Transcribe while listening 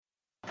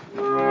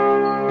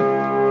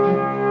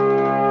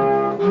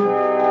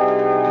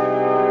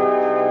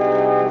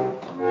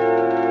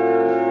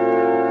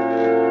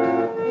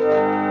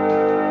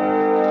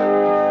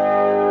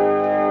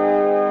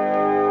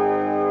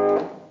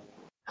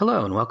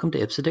and welcome to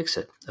Ipsa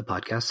Dixit, a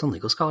podcast on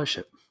legal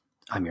scholarship.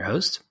 I'm your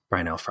host,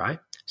 Brian L. Fry,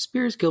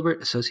 Spears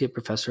Gilbert Associate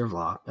Professor of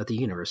Law at the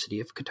University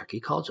of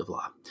Kentucky College of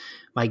Law.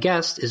 My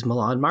guest is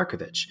Milan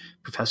Markovic,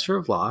 Professor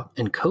of Law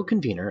and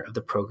co-convener of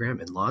the program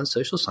in Law and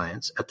Social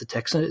Science at the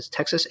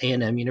Texas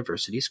A&M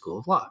University School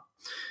of Law.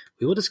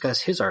 We will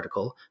discuss his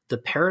article, The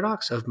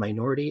Paradox of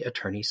Minority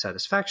Attorney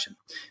Satisfaction,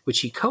 which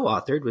he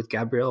co-authored with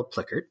Gabrielle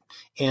Plickert,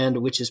 and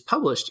which is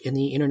published in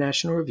the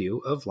International Review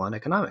of Law and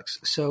Economics.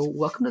 So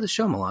welcome to the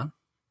show, Milan.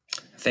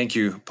 Thank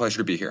you. Pleasure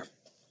to be here.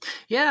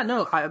 Yeah,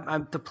 no,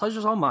 the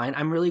pleasure's all mine.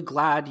 I'm really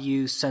glad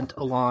you sent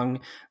along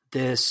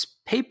this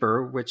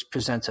paper, which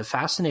presents a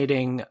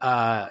fascinating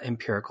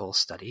empirical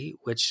study,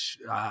 which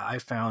I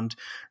found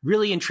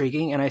really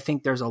intriguing, and I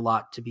think there's a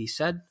lot to be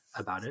said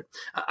about it.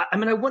 I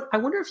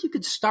wonder if you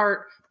could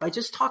start by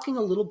just talking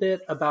a little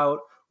bit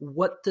about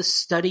what the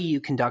study you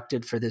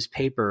conducted for this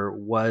paper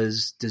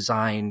was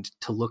designed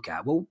to look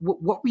at.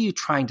 What were you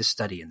trying to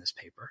study in this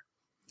paper?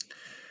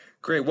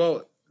 Great.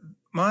 Well,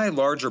 my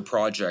larger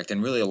project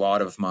and really a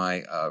lot of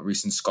my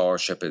recent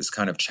scholarship has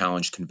kind of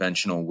challenged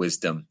conventional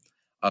wisdom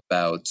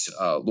about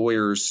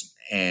lawyers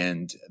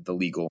and the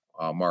legal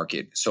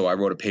market. So I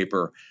wrote a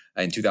paper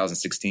in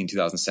 2016,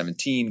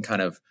 2017,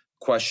 kind of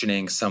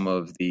questioning some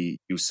of the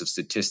use of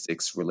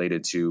statistics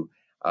related to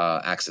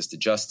access to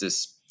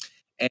justice.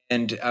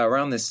 And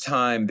around this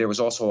time, there was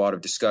also a lot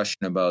of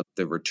discussion about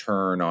the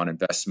return on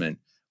investment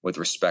with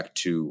respect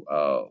to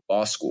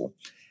law school.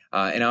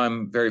 And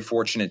I'm very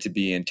fortunate to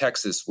be in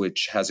Texas,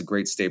 which has a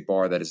great state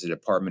bar that is a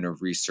Department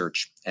of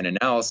Research and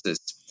Analysis.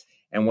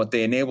 And what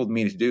they enabled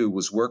me to do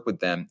was work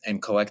with them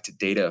and collect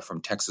data from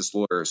Texas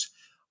lawyers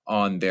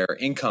on their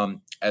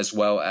income as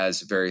well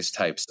as various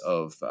types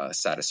of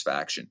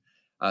satisfaction.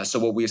 So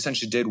what we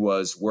essentially did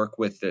was work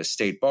with the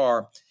state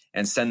bar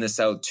and send this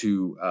out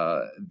to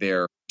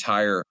their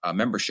entire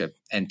membership.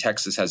 And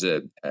Texas has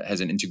an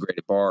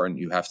integrated bar, and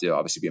you have to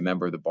obviously be a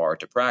member of the bar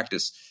to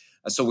practice.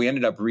 So we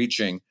ended up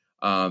reaching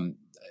an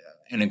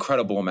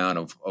incredible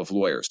amount of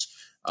lawyers,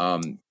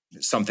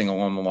 something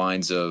along the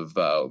lines of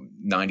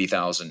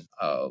 90,000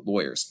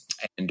 lawyers.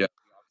 And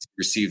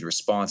received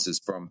responses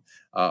from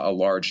a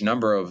large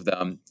number of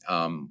them,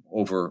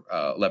 over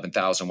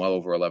 11,000, well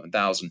over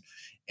 11,000.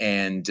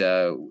 And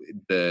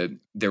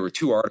there were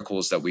two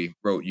articles that we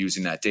wrote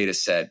using that data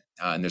set,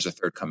 and there's a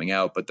third coming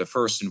out. But the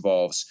first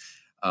involves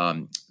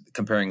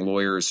comparing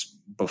lawyers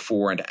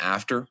before and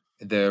after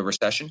the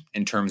recession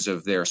in terms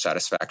of their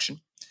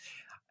satisfaction.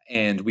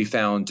 And we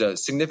found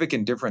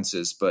significant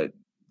differences, but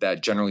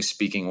that generally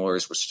speaking,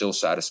 lawyers were still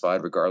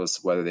satisfied regardless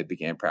of whether they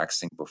began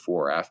practicing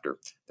before or after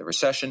the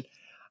recession.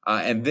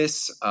 And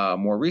this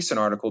more recent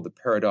article, The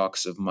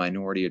Paradox of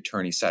Minority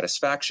Attorney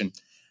Satisfaction,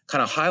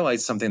 kind of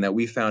highlights something that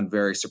we found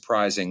very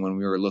surprising when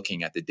we were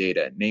looking at the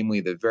data, namely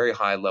the very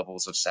high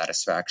levels of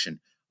satisfaction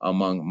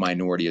among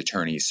minority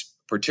attorneys,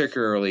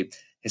 particularly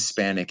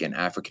Hispanic and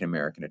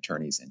African-American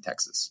attorneys in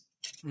Texas.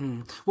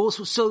 Well,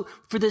 so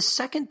for this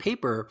second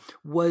paper,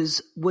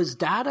 was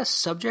that a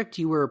subject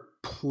you were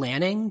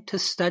planning to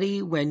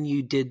study when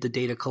you did the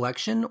data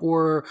collection,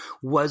 or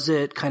was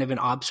it kind of an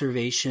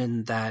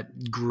observation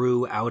that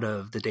grew out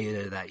of the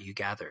data that you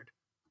gathered?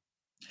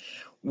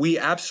 We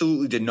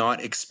absolutely did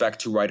not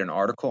expect to write an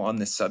article on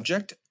this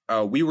subject.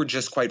 We were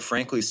just quite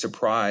frankly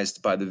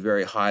surprised by the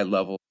very high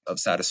level of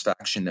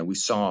satisfaction that we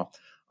saw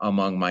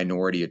among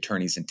minority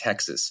attorneys in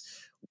Texas,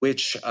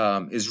 which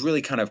is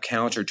really kind of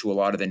counter to a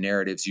lot of the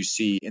narratives you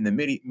see in the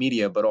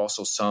media, but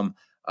also some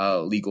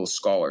legal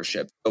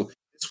scholarship. So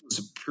this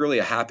was purely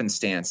a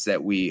happenstance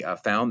that we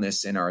found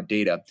this in our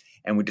data,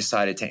 and we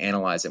decided to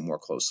analyze it more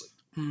closely.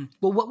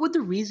 Well, what would the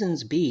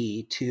reasons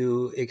be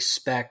to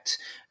expect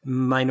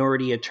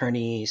minority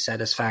attorney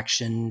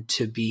satisfaction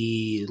to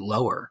be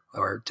lower,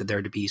 or to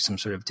there to be some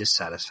sort of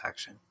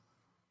dissatisfaction?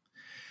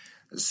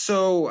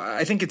 So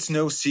I think it's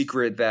no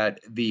secret that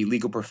the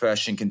legal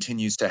profession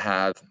continues to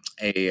have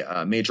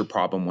a major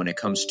problem when it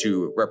comes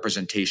to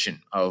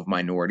representation of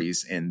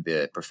minorities in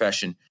the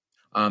profession.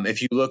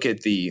 If you look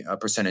at the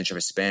percentage of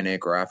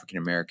Hispanic or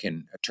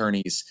African-American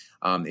attorneys,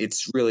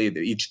 it's really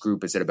each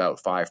group is at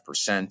about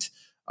 5%,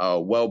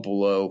 well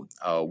below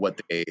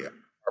what they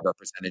are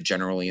represented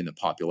generally in the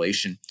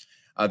population.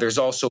 There's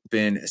also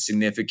been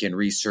significant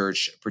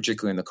research,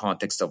 particularly in the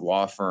context of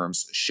law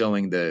firms,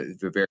 showing the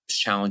various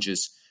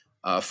challenges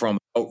from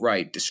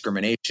outright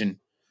discrimination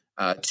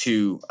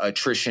to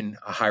attrition,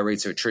 high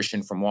rates of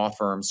attrition from law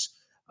firms,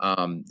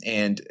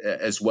 and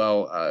as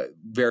well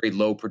very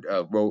low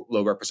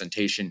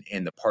representation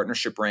in the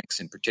partnership ranks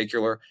in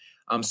particular.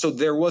 So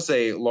there was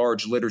a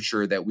large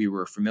literature that we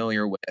were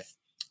familiar with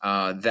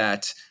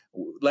that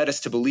led us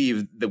to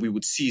believe that we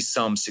would see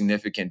some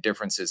significant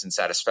differences in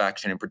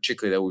satisfaction, and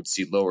particularly that we would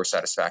see lower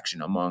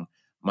satisfaction among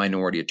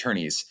minority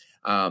attorneys.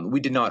 We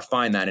did not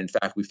find that. In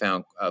fact, we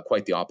found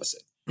quite the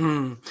opposite.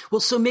 Well,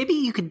 so maybe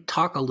you could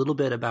talk a little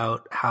bit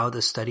about how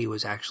the study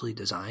was actually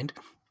designed.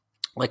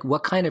 Like,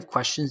 what kind of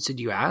questions did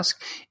you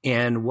ask,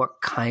 and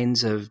what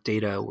kinds of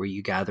data were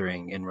you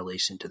gathering in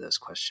relation to those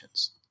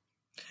questions?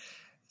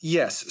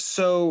 Yes.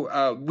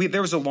 So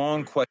there was a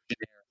long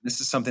questionnaire. This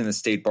is something the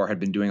State Bar had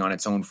been doing on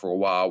its own for a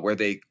while, where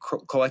they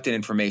collected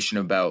information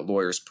about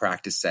lawyers'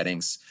 practice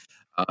settings.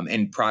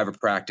 In private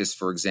practice,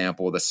 for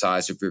example, the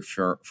size of your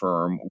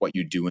firm, what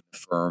you do in the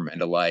firm,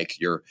 and alike,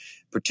 your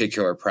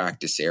particular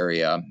practice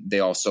area. They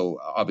also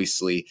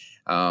obviously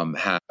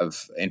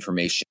have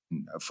information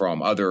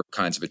from other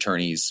kinds of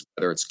attorneys,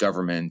 whether it's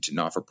government,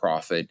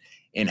 not-for-profit,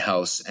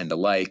 in-house, and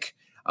alike.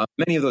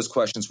 Many of those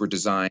questions were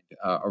designed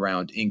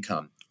around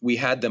income. We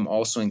had them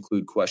also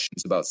include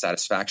questions about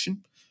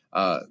satisfaction,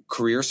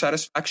 career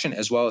satisfaction,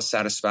 as well as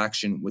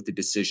satisfaction with the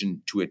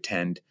decision to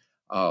attend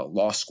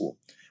law school.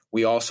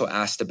 We also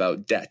asked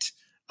about debt,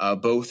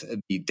 both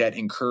the debt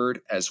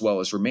incurred as well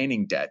as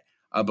remaining debt,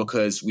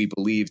 because we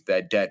believe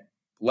that debt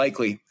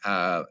likely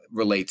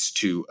relates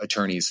to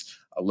attorneys'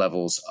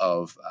 levels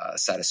of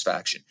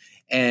satisfaction.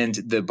 And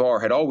the bar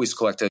had always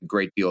collected a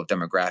great deal of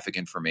demographic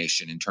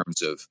information in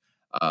terms of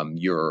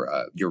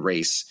your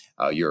race,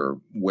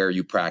 where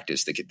you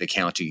practice, the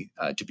county,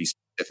 to be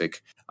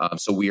specific.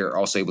 So we are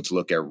also able to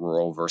look at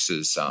rural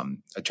versus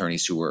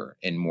attorneys who were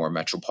in more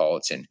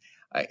metropolitan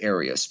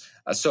areas.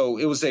 So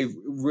it was a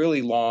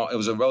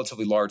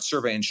relatively large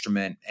survey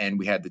instrument, and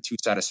we had the two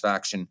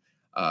satisfaction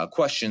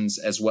questions,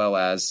 as well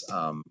as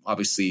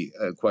obviously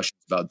questions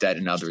about debt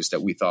and others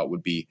that we thought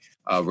would be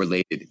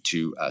related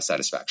to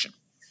satisfaction.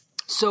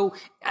 So,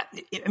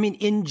 I mean,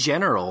 in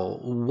general,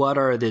 what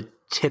are the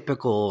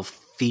typical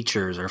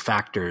features or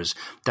factors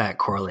that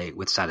correlate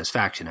with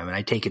satisfaction? I mean,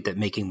 I take it that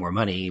making more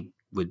money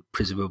would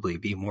presumably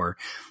be more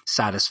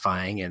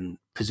satisfying, and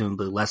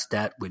presumably less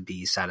debt would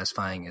be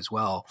satisfying as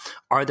well.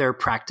 Are there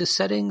practice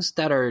settings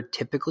that are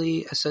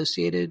typically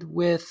associated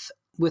with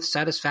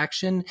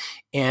satisfaction,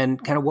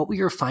 and kind of what were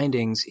your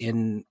findings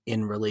in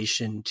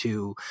relation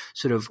to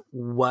sort of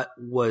what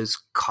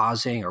was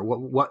causing, or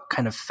what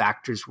kind of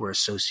factors were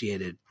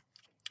associated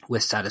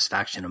with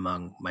satisfaction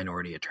among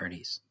minority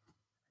attorneys?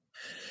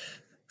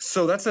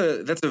 So that's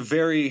a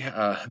very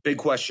big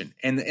question,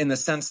 in the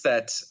sense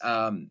that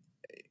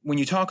when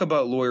you talk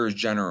about lawyers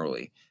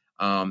generally,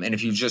 and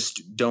if you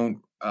just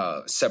don't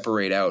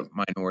separate out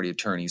minority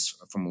attorneys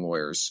from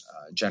lawyers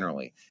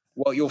generally,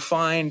 what you'll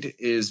find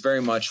is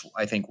very much,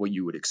 I think, what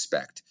you would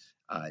expect.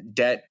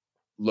 Debt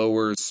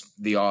lowers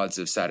the odds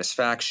of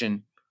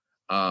satisfaction.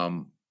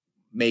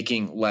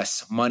 Making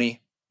less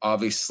money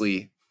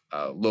obviously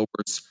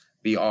lowers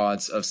the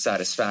odds of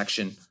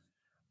satisfaction.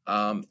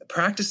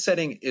 Practice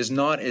setting is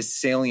not as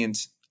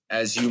salient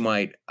as you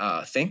might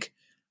think,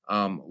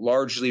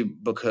 largely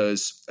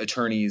because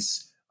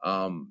attorneys,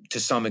 to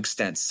some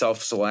extent,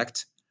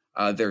 self-select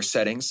their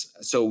settings.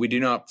 So we do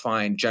not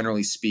find,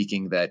 generally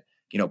speaking, that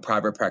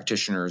private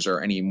practitioners are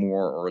any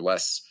more or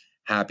less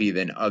happy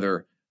than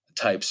other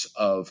types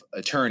of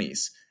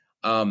attorneys.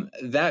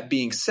 That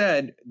being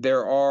said,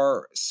 there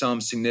are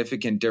some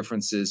significant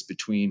differences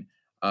between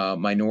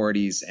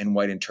minorities and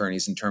white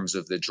attorneys in terms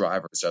of the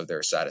drivers of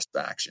their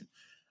satisfaction.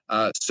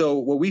 So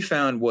what we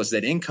found was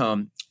that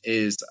income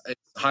is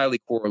highly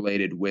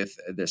correlated with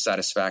the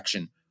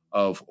satisfaction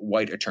of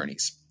white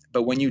attorneys.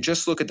 But when you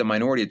just look at the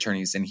minority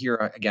attorneys, and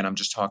here again, I'm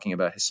just talking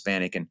about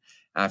Hispanic and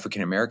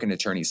African American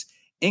attorneys,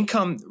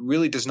 income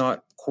really does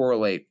not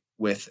correlate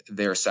with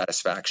their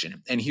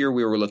satisfaction. And here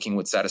we were looking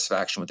with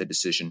satisfaction with the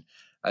decision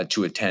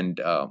to attend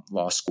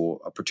law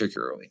school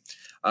particularly.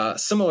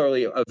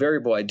 Similarly, a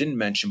variable I didn't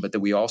mention, but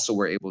that we also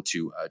were able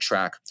to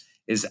track,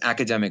 is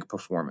academic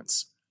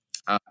performance.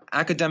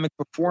 Academic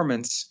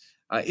performance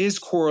is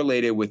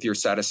correlated with your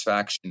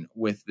satisfaction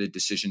with the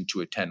decision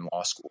to attend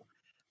law school.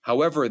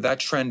 However, that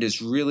trend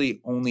is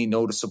really only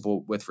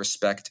noticeable with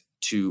respect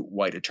to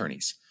white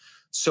attorneys.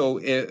 So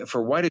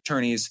for white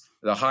attorneys,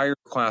 the higher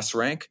class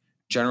rank,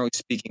 generally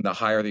speaking, the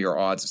higher your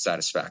odds of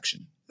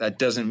satisfaction. That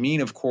doesn't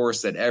mean, of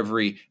course, that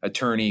every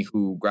attorney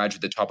who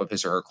graduated at the top of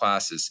his or her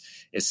classes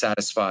is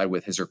satisfied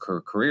with his or her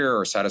career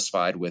or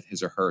satisfied with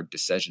his or her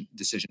decision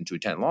to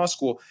attend law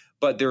school,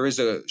 but there is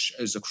a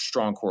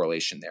strong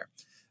correlation there.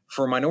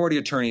 For minority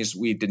attorneys,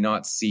 we did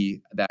not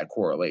see that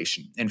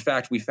correlation. In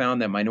fact, we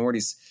found that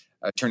minorities'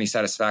 attorney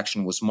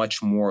satisfaction was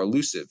much more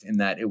elusive, in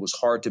that it was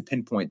hard to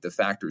pinpoint the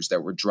factors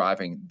that were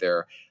driving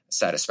their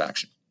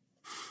satisfaction.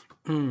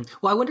 Well,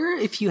 I wonder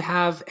if you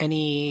have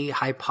any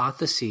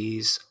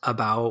hypotheses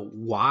about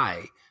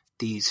why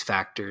these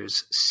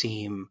factors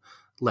seem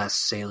less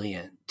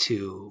salient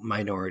to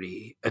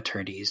minority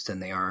attorneys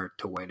than they are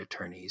to white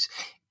attorneys,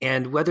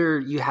 and whether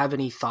you have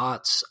any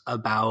thoughts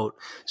about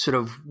sort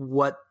of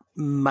what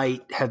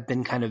might have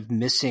been kind of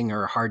missing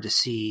or hard to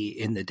see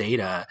in the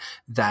data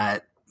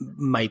that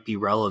might be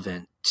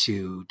relevant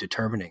to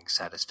determining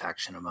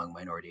satisfaction among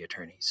minority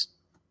attorneys.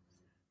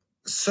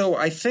 So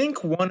I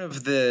think one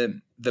of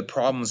the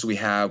problems we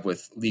have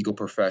with legal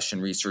profession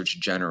research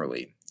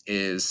generally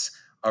is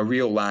a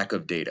real lack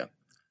of data.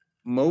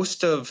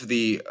 Most of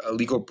the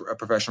legal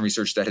profession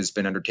research that has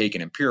been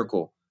undertaken,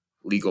 empirical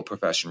legal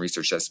profession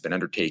research that's been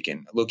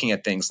undertaken, looking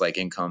at things like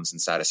incomes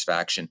and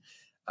satisfaction,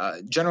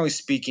 generally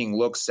speaking,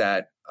 looks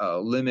at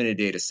limited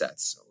data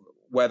sets.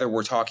 whether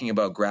we're talking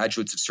about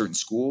graduates of certain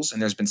schools,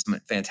 and there's been some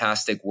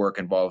fantastic work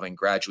involving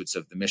graduates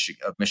of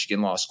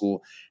Michigan Law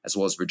School as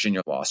well as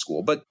Virginia Law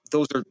School, but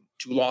those are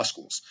two law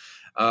schools.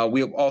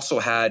 We have also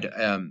had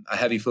a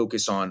heavy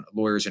focus on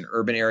lawyers in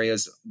urban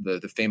areas,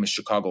 the famous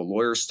Chicago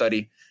Lawyer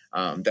Study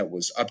that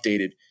was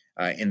updated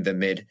in the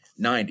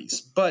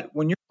mid-90s. But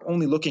when you're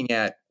only looking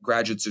at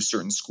graduates of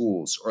certain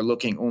schools or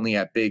looking only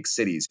at big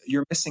cities,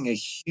 you're missing a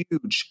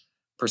huge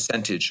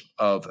percentage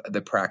of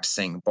the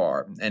practicing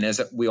bar. And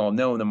as we all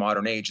know in the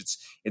modern age,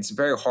 it's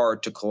very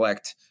hard to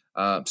collect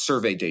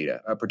survey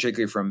data,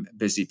 particularly from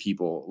busy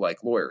people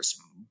like lawyers.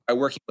 By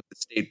working with the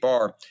state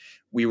bar,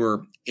 we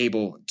were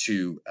able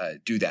to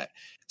do that.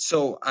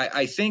 So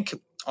I think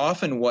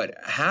often what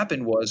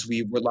happened was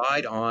we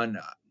relied on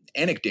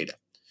anecdata.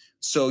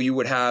 So you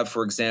would have,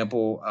 for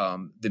example,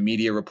 the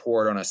media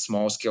report on a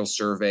small-scale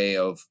survey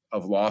of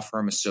law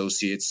firm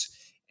associates,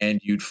 and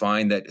you'd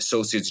find that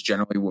associates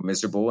generally were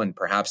miserable, and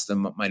perhaps the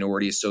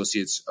minority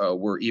associates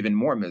were even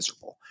more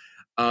miserable.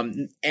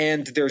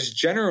 And there's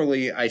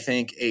generally, I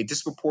think, a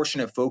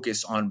disproportionate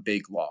focus on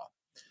big law.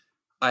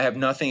 I have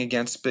nothing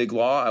against big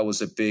law. I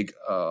was a big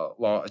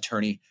law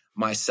attorney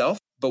myself,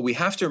 but we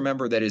have to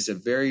remember that it's a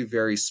very,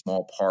 very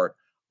small part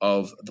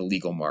of the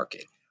legal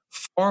market.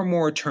 Far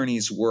more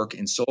attorneys work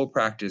in solo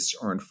practice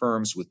or in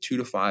firms with 2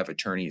 to 5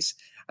 attorneys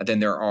than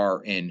there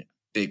are in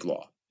big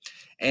law.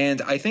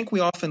 And I think we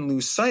often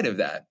lose sight of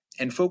that.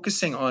 And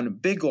focusing on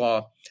big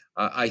law,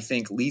 I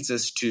think, leads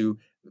us to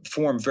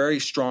form very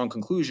strong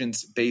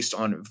conclusions based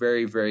on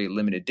very, very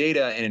limited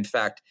data. And in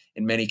fact,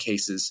 in many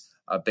cases,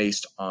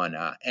 based on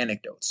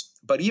anecdotes.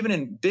 But even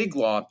in big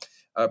law,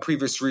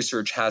 previous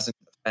research hasn't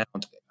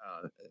found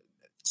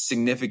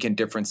significant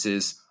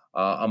differences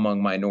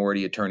among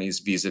minority attorneys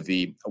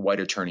vis-a-vis white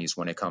attorneys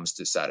when it comes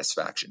to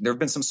satisfaction. There have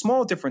been some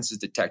small differences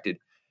detected,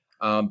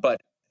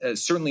 but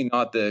certainly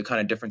not the kind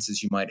of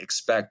differences you might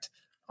expect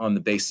on the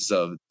basis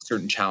of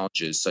certain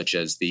challenges, such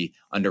as the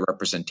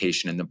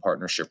underrepresentation in the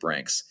partnership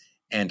ranks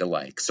and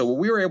alike. So what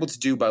we were able to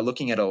do by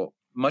looking at a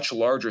much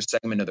larger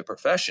segment of the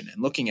profession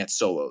and looking at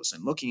solos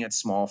and looking at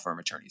small firm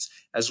attorneys,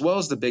 as well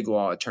as the big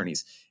law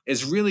attorneys,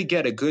 is really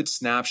get a good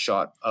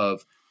snapshot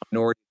of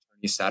minority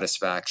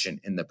satisfaction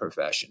in the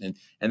profession.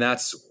 And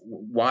that's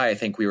why I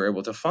think we were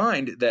able to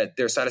find that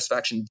their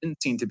satisfaction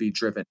didn't seem to be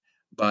driven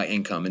by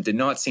income and did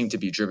not seem to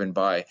be driven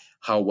by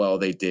how well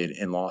they did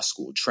in law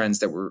school, trends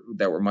that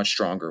were much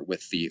stronger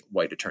with the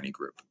white attorney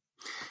group.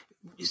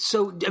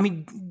 So, I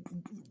mean,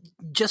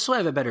 just so I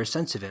have a better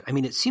sense of it, I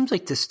mean, it seems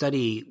like this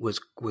study was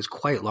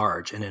quite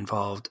large and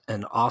involved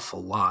an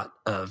awful lot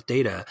of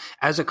data.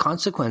 As a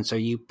consequence, are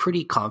you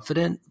pretty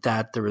confident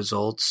that the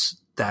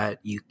results that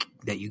you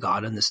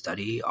got in the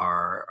study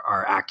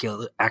are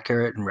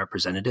accurate and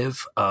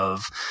representative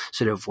of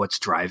sort of what's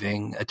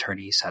driving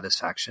attorney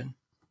satisfaction?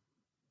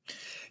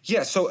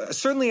 Yeah, so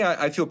certainly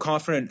I feel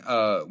confident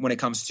when it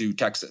comes to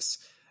Texas.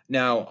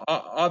 Now,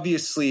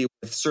 obviously,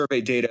 with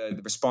survey data,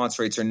 the response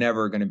rates are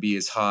never going to be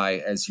as high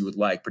as you would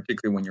like,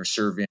 particularly when you're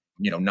surveying,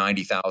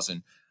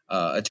 90,000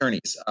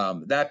 attorneys.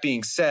 That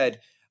being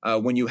said,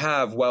 when you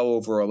have well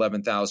over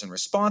 11,000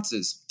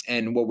 responses,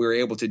 and what we were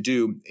able to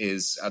do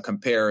is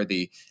compare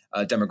the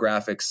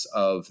demographics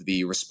of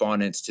the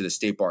respondents to the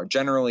state bar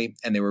generally,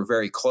 and they were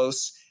very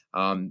close.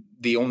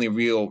 The only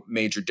real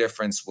major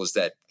difference was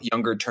that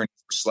younger attorneys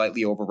were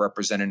slightly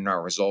overrepresented in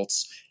our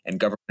results, and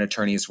government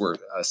attorneys were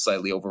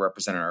slightly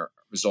overrepresented in our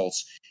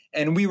results.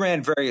 And we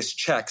ran various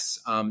checks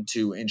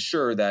to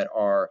ensure that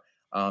our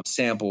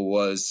sample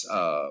was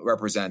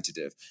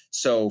representative.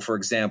 So, for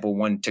example,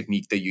 one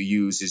technique that you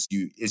use is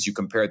you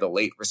compare the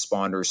late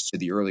responders to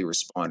the early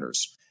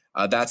responders.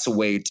 That's a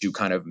way to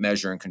kind of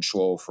measure and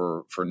control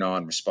for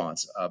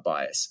non-response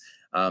bias.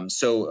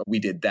 So we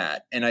did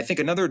that. And I think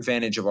another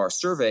advantage of our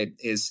survey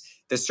is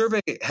the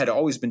survey had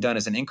always been done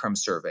as an income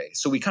survey.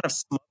 So we kind of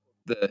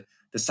smuggled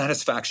the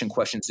satisfaction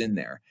questions in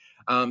there.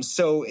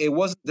 So it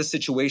wasn't the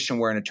situation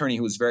where an attorney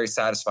who was very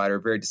satisfied or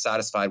very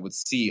dissatisfied would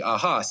see,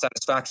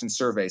 satisfaction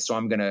survey, so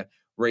I'm going to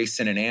race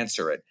in and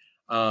answer it.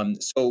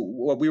 So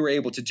what we were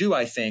able to do,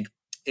 I think,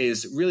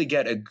 is really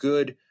get a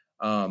good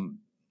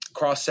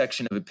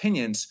cross-section of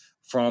opinions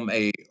from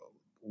a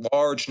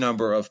large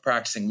number of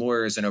practicing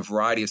lawyers in a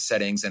variety of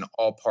settings in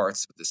all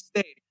parts of the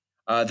state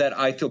that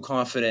I feel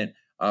confident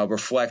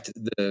reflect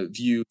the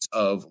views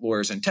of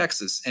lawyers in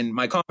Texas. And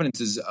my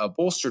confidence is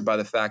bolstered by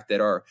the fact that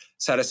our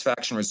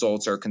satisfaction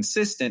results are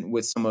consistent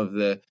with some of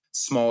the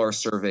smaller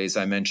surveys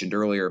I mentioned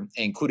earlier,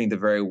 including the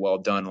very well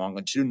done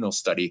longitudinal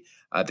study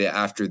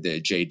after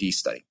the JD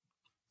study.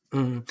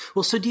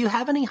 Well, so do you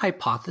have any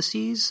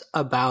hypotheses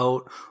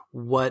about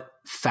what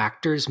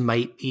factors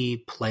might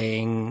be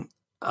playing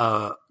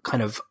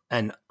kind of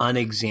an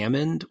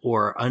unexamined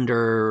or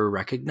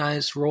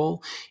under-recognized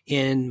role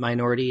in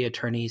minority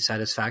attorney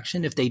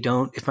satisfaction?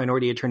 If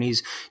minority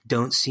attorneys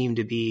don't seem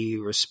to be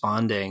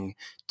responding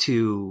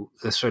to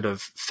the sort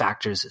of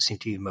factors that seem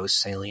to be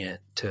most salient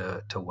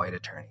to white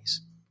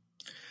attorneys?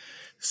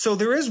 So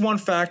there is one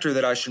factor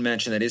that I should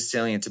mention that is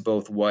salient to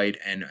both white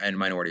and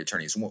minority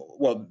attorneys.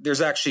 Well, there's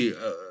actually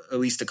at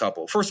least a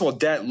couple. First of all,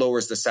 debt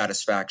lowers the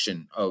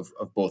satisfaction of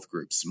both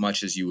groups,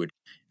 much as you would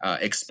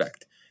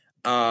expect.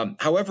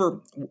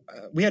 However,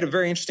 we had a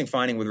very interesting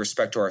finding with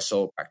respect to our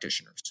solo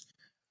practitioners.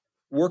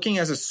 Working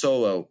as a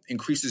solo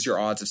increases your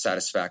odds of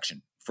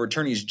satisfaction for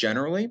attorneys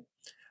generally,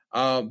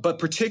 but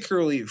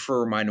particularly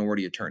for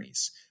minority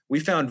attorneys. We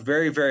found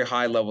very, very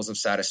high levels of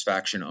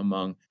satisfaction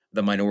among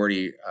the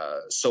minority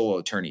solo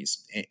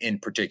attorneys in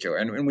particular.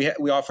 And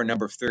we offer a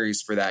number of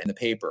theories for that in the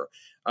paper.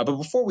 But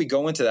before we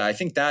go into that, I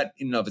think that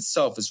in and of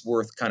itself is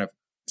worth kind of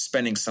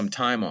spending some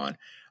time on,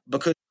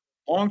 because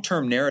the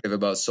long-term narrative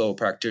about solo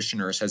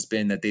practitioners has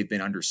been that they've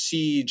been under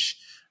siege,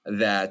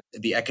 that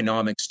the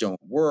economics don't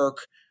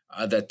work,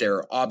 that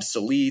they're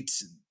obsolete,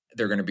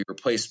 they're going to be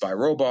replaced by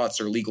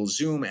robots or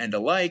LegalZoom and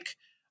alike.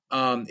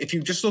 If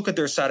you just look at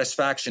their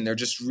satisfaction, there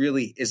just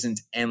really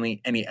isn't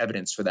any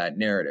evidence for that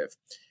narrative.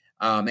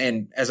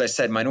 And as I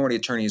said, minority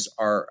attorneys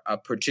are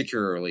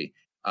particularly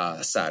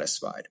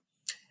satisfied.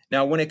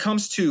 Now, when it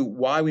comes to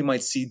why we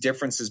might see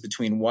differences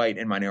between white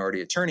and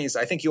minority attorneys,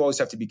 I think you always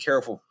have to be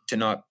careful to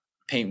not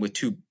paint with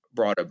too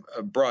broad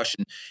a brush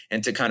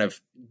and to kind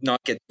of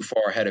not get too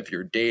far ahead of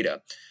your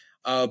data.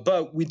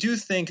 But we do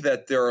think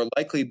that there are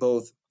likely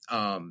both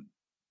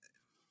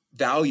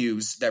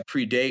values that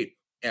predate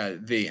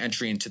the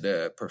entry into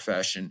the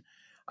profession,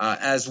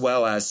 as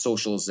well as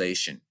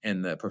socialization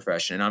in the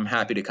profession. And I'm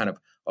happy to kind of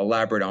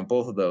elaborate on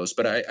both of those.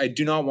 But I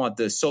do not want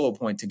the solo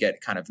point to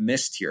get kind of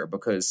missed here,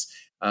 because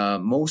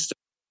most of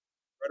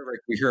the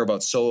rhetoric we hear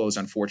about solos,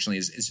 unfortunately,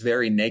 is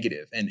very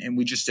negative. And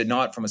we just did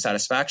not, from a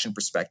satisfaction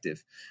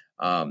perspective,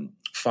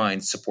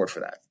 find support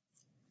for that.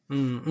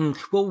 Mm-hmm.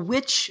 Well,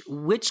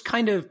 which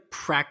kind of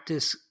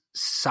practice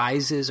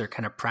sizes or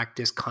kind of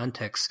practice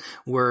contexts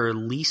were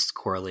least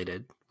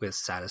correlated with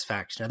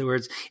satisfaction? In other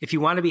words, if you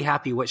want to be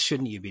happy, what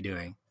shouldn't you be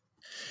doing?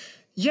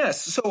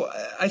 Yes. So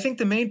I think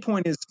the main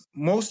point is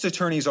most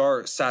attorneys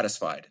are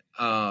satisfied.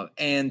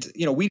 And,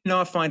 we do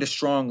not find a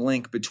strong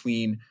link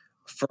between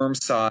firm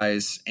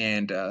size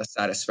and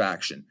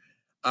satisfaction.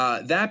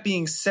 That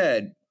being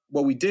said,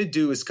 what we did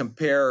do is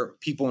compare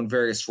people in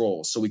various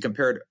roles. So we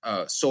compared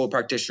solo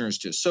practitioners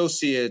to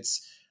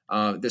associates.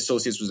 The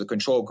associates was a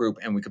control group,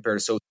 and we compared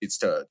associates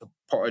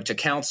to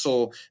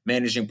counsel,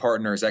 managing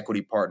partners,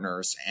 equity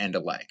partners, and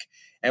alike.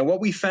 And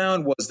what we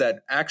found was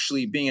that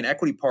actually being an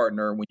equity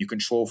partner, when you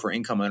control for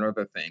income and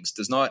other things,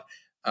 does not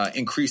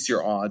increase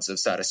your odds of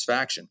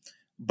satisfaction.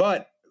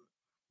 But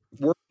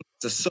working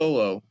as a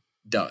solo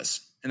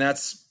does, and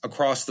that's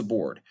across the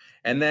board.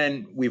 And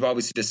then we've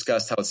obviously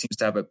discussed how it seems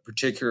to have a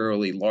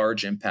particularly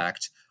large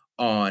impact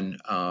on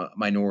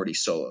minority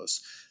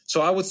solos.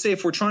 So I would say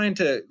if we're trying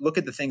to look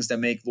at the things that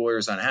make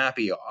lawyers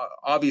unhappy,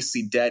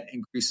 obviously debt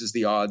increases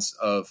the odds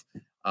of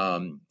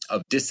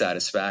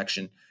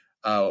dissatisfaction.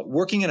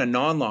 Working in a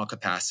non-law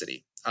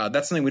capacity,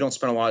 that's something we don't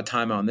spend a lot of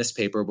time on this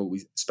paper, but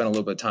we spent a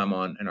little bit of time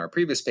on in our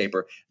previous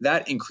paper.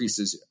 That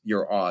increases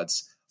your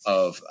odds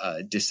of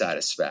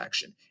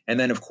dissatisfaction. And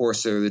then, of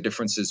course, there are the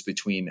differences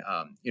between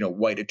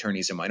white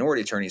attorneys and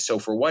minority attorneys. So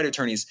for white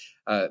attorneys,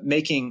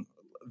 making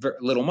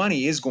little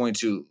money is going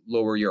to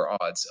lower your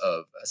odds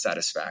of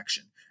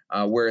satisfaction,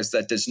 whereas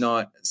that does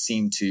not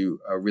seem to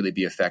really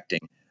be affecting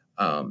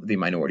the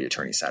minority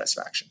attorney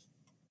satisfaction.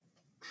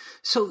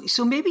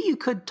 So maybe you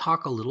could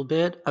talk a little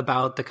bit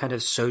about the kind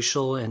of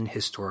social and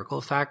historical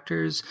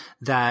factors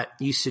that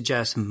you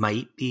suggest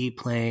might be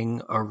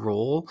playing a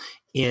role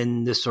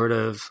in the sort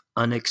of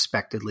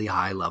unexpectedly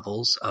high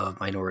levels of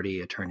minority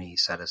attorney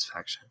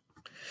satisfaction.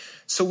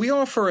 So we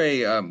offer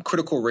a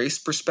critical race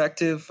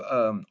perspective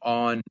on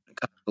kind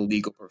of the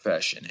legal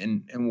profession.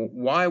 And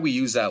why we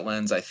use that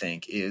lens, I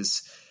think,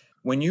 is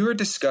when you're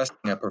discussing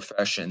a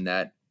profession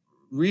that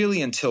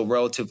really until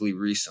relatively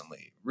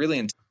recently, really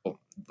until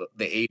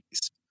the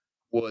 80s,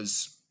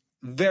 was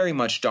very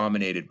much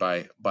dominated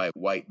by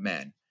white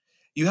men,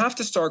 you have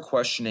to start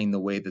questioning the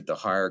way that the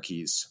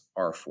hierarchies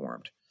are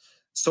formed.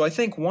 So I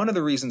think one of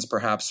the reasons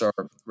perhaps our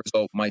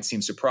result might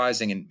seem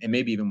surprising, and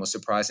maybe even was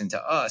surprising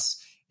to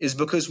us, is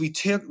because we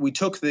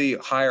took the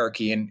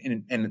hierarchy,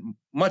 and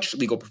much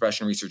legal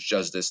profession research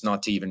does this,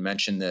 not to even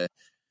mention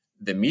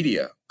the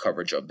media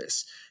coverage of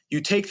this.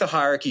 You take the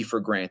hierarchy for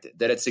granted,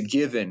 that it's a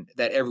given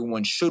that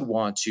everyone should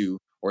want to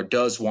or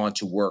does want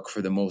to work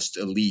for the most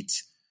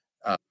elite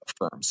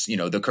firms,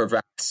 the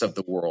Cravats of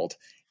the world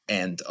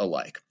and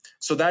alike.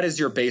 So that is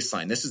your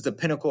baseline. This is the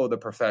pinnacle of the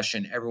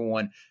profession.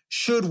 Everyone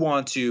should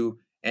want to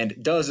and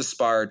does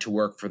aspire to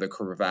work for the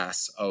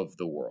Cravats of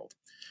the world.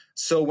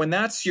 So when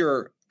that's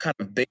your kind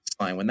of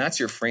baseline, when that's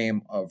your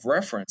frame of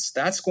reference,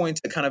 that's going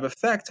to kind of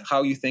affect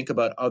how you think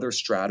about other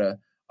strata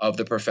of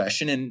the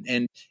profession.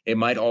 And it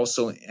might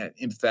also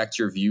affect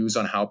your views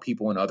on how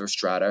people in other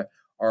strata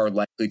are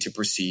likely to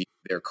perceive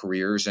their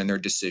careers and their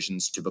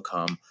decisions to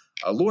become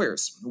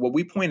lawyers. What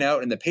we point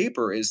out in the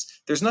paper is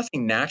there's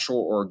nothing natural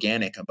or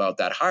organic about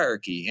that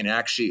hierarchy. And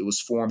actually, it was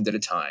formed at a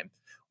time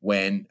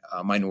when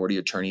minority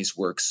attorneys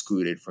were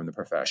excluded from the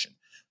profession.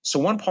 So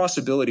one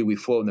possibility we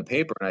float in the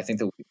paper, and I think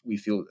that we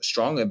feel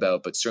strongly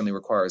about, but certainly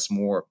requires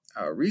more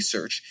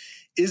research,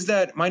 is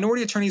that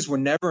minority attorneys were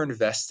never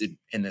invested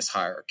in this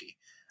hierarchy.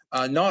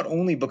 Not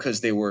only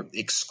because they were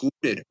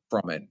excluded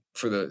from it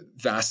for the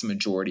vast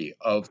majority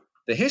of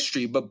the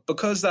history, but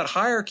because that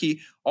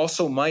hierarchy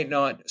also might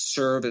not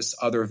serve as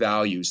other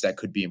values that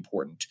could be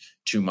important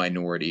to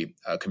minority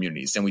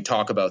communities. And we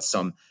talk about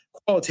some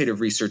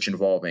qualitative research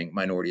involving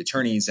minority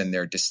attorneys and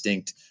their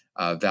distinct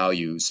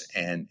values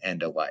and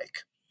alike.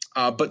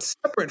 But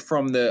separate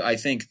from I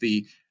think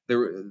the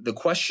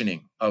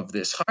questioning of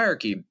this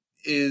hierarchy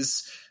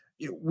is,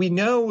 we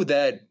know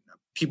that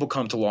people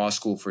come to law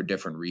school for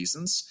different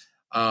reasons.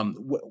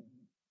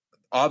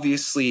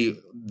 Obviously,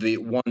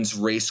 one's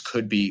race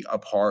could be a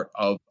part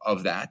of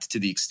that, to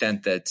the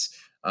extent that,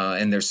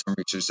 and there's some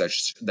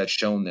research that's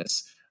shown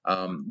this,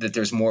 that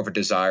there's more of a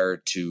desire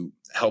to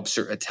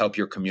help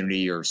your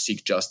community or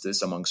seek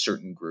justice among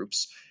certain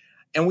groups.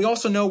 And we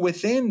also know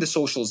within the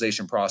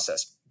socialization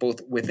process,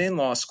 both within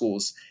law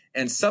schools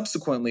and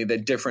subsequently,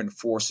 that different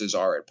forces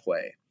are at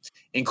play,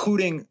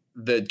 including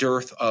the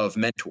dearth of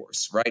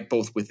mentors, right?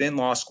 Both within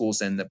law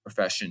schools and the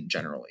profession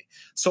generally.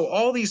 So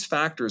all these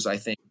factors, I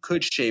think,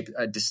 could shape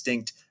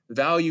distinct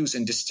values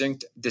and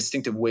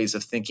distinctive ways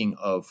of thinking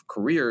of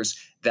careers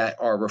that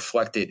are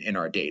reflected in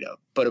our data.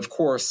 But of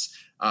course,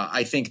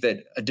 I think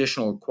that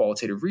additional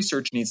qualitative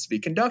research needs to be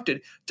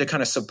conducted to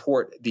kind of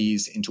support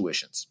these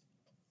intuitions.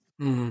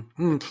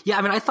 Mm-hmm. Yeah,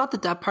 I mean, I thought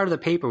that part of the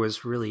paper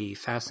was really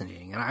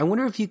fascinating. And I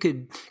wonder if you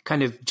could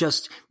kind of,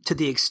 just to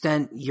the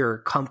extent you're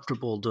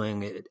comfortable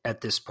doing it at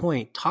this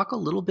point, talk a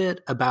little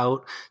bit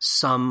about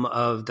some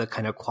of the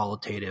kind of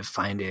qualitative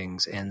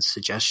findings and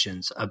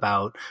suggestions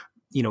about,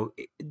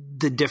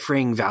 the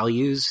differing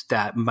values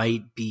that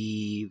might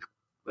be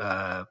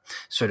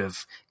sort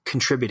of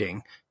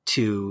contributing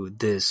to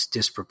this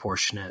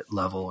disproportionate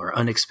level or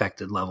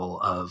unexpected level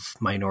of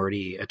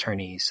minority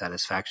attorney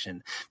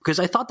satisfaction. Because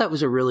I thought that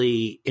was a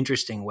really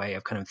interesting way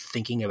of kind of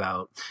thinking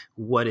about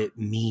what it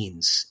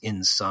means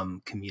in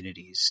some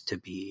communities to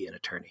be an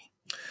attorney.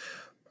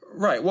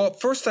 Right. Well,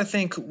 first, I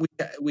think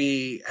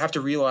we have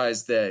to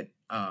realize that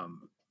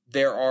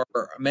there are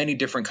many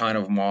different kind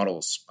of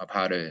models of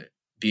how to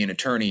be an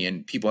attorney,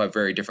 and people have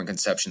very different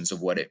conceptions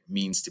of what it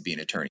means to be an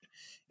attorney.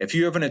 If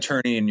you have an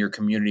attorney in your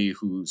community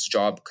whose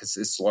job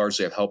consists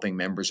largely of helping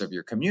members of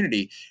your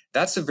community,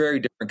 that's a very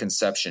different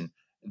conception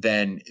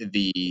than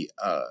the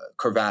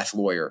Cravath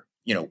lawyer,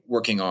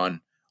 working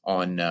in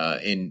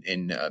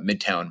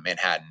Midtown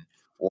Manhattan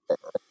or what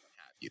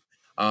have you.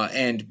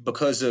 And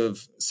because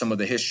of some of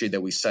the history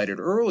that we cited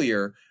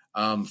earlier,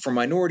 for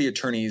minority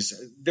attorneys,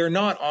 they're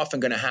not often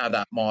going to have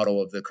that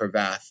model of the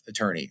Cravath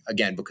attorney,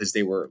 again, because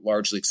they were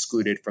largely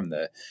excluded from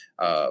the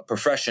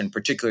profession,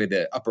 particularly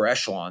the upper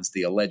echelons,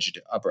 the alleged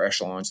upper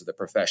echelons of the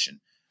profession,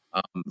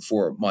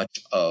 for much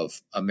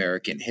of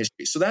American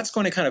history. So that's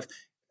going to kind of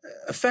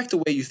affect the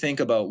way you think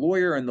about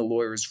lawyer and the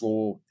lawyer's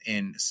role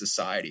in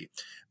society.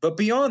 But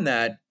beyond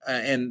that,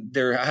 and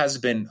there has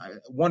been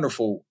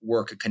wonderful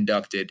work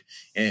conducted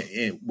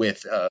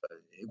with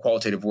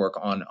qualitative work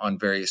on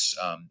various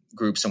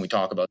groups, and we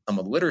talk about some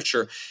of the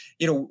literature,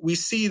 we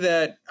see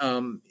that,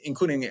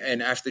 including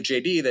and after the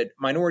JD, that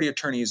minority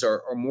attorneys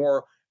are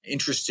more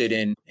interested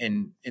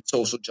in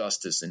social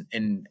justice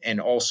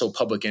and also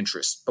public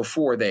interest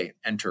before they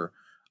enter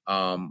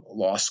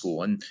law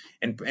school,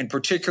 and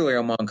particularly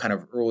among kind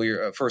of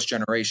earlier first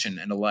generation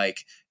and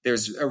alike,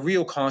 there's a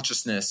real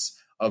consciousness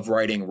of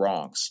righting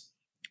wrongs.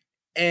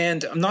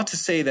 And not to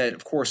say that,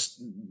 of course,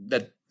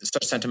 that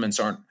such sentiments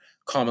aren't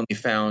commonly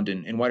found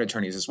in white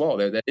attorneys as well.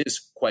 That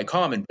is quite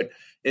common, but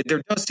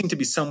there does seem to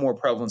be some more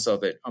prevalence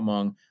of it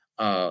among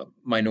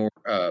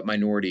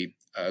minority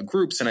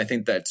groups. And I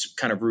think that's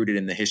kind of rooted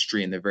in the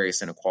history and the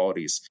various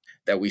inequalities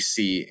that we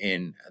see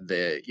in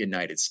the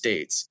United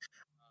States.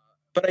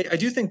 But I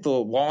do think the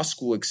law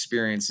school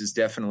experience is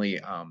definitely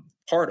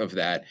part of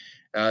that.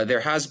 There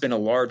has been a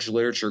large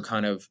literature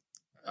kind of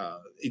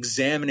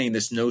examining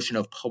this notion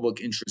of public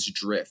interest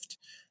drift,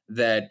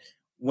 that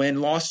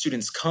when law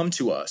students come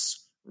to us,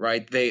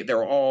 right,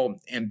 they're all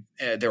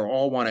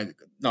want to,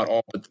 not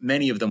all, but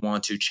many of them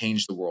want to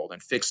change the world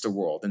and fix the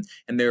world,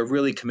 and they're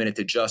really committed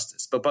to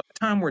justice. But by the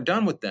time we're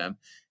done with them,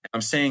 and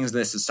I'm saying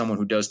this as someone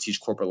who does teach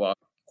corporate law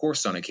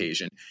course on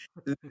occasion,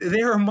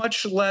 they are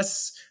much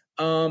less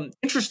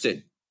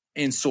interested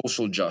in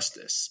social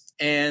justice.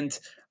 And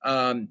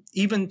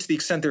even to the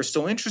extent they're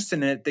still interested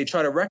in it, they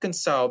try to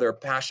reconcile their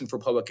passion for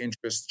public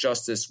interest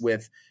justice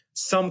with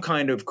some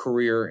kind of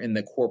career in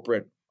the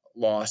corporate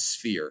law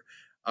sphere.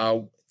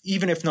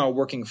 Even if not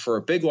working for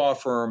a big law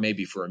firm,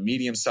 maybe for a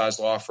medium-sized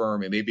law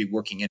firm, and maybe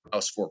working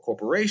in-house for a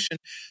corporation.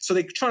 So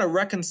they try to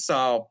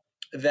reconcile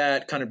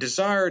that kind of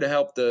desire to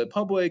help the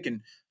public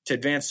and to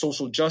advance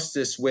social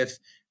justice with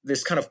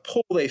this kind of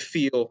pull they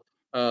feel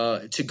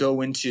to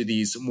go into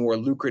these more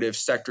lucrative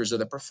sectors of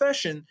the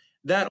profession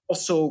that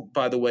also,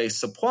 by the way,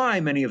 supply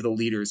many of the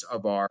leaders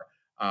of our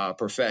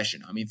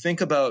profession. I mean,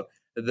 think about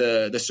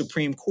the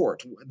Supreme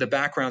Court, the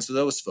backgrounds of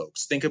those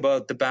folks. Think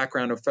about the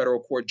background of federal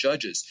court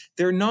judges.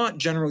 They're not,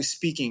 generally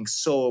speaking,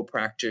 solo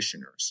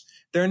practitioners.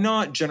 They're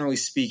not, generally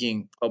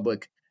speaking,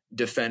 public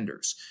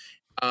defenders.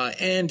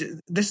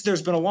 And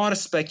there's been a lot of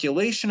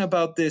speculation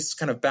about this,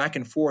 kind of back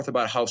and forth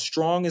about how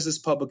strong is this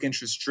public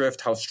interest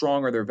drift, how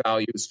strong are their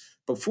values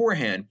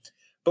beforehand.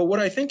 But what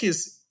I think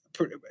is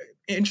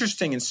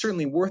interesting and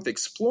certainly worth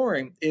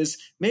exploring is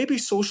maybe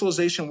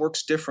socialization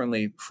works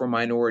differently for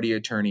minority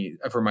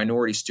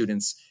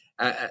students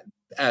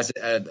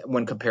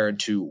when compared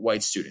to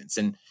white students,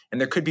 and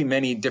there could be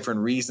many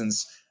different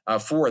reasons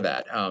for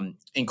that,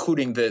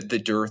 including the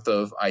dearth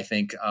of, I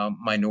think,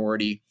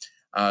 minority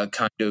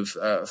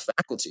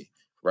faculty,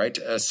 right?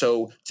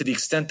 So to the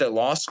extent that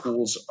law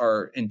schools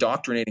are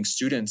indoctrinating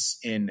students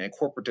in a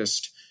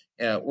corporatist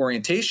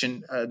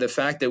orientation, the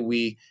fact that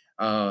we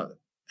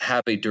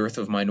have a dearth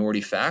of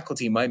minority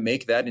faculty might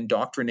make that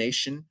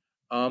indoctrination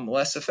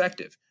less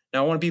effective.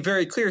 Now, I want to be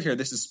very clear here.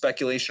 This is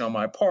speculation on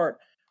my part,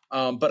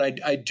 but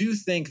I do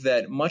think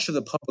that much of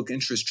the public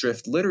interest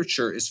drift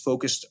literature is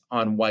focused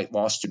on white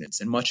law students,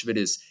 and much of it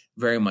is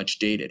very much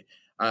dated.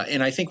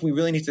 And I think we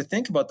really need to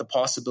think about the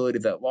possibility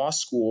that law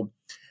school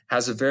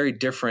has a very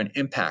different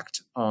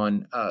impact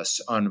on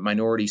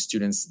minority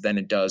students than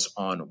it does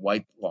on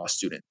white law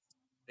students.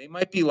 They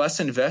might be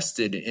less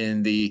invested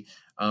in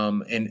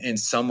in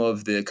some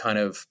of the kind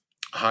of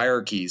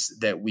hierarchies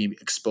that we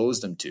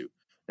expose them to.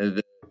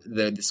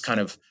 This kind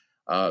of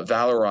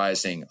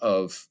valorizing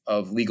of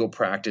legal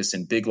practice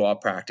and big law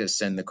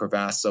practice and the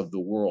crevasses of the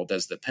world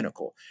as the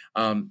pinnacle.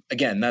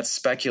 Again, that's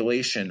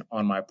speculation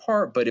on my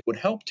part, but it would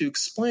help to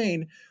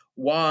explain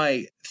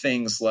why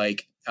things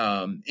like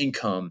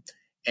income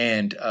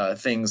and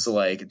things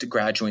like to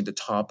graduate the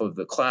top of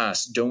the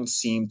class don't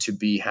seem to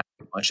be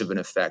having much of an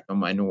effect on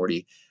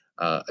minority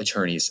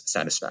attorneys'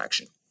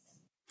 satisfaction.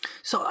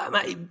 So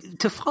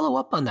to follow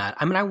up on that,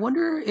 I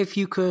wonder if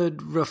you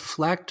could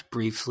reflect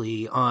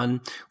briefly on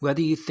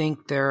whether you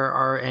think there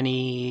are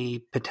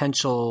any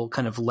potential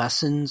kind of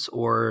lessons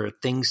or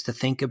things to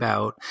think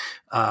about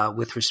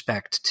with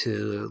respect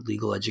to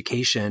legal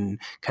education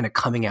kind of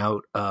coming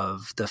out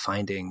of the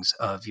findings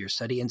of your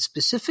study. And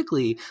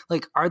specifically,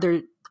 like,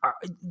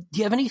 do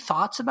you have any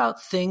thoughts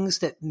about things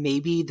that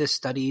maybe the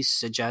study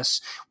suggests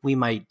we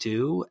might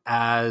do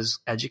as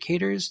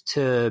educators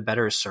to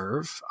better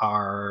serve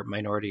our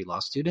minority law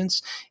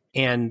students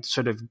and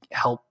sort of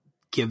help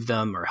give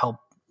them or help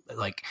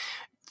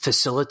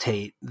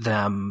facilitate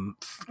them,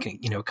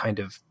 kind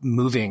of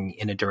moving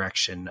in a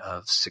direction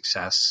of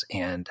success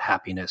and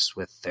happiness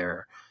with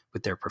their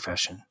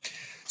profession?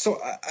 So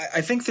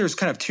I think there's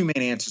kind of two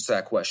main answers to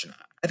that question.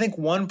 I think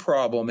one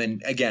problem,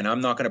 and again, I'm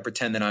not going to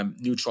pretend that I'm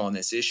neutral on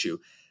this issue.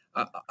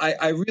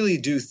 I really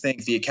do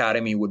think the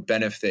Academy would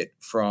benefit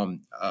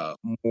from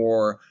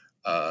more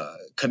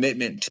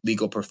commitment to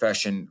legal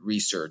profession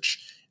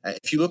research.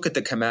 If you look at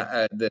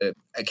the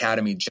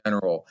Academy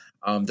General,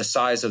 the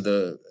size of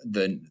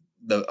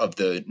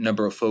the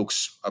number of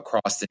folks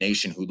across the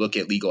nation who look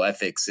at legal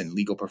ethics and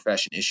legal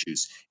profession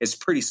issues is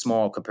pretty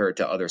small compared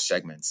to other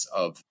segments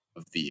of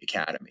the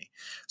Academy.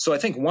 So I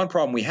think one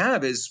problem we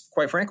have is,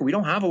 quite frankly, we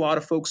don't have a lot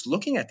of folks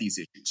looking at these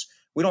issues.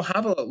 We don't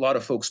have a lot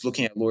of folks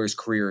looking at lawyers'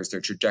 careers, their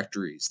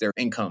trajectories, their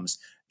incomes,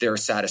 their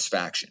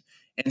satisfaction.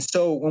 And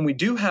so when we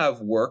do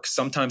have work,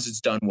 sometimes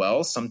it's done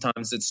well,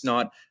 sometimes it's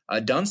not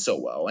done so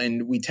well.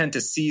 And we tend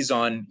to seize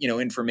on,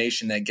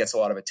 information that gets a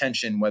lot of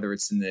attention, whether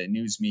it's in the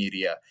news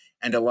media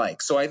and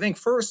alike. So I think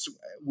first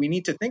we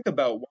need to think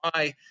about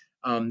why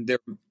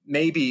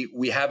maybe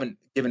we haven't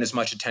given as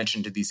much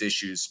attention to these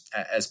issues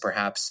as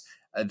perhaps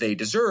they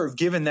deserve,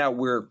 given that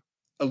we're,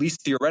 at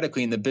least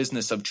theoretically, in the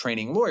business of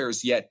training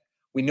lawyers, yet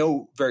we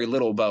know very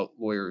little about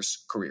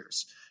lawyers'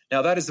 careers.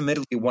 Now, that is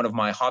admittedly one of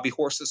my hobby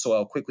horses, so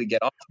I'll quickly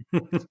get off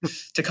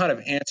to kind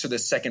of answer the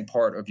second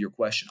part of your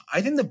question.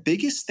 I think the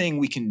biggest thing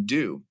we can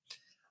do,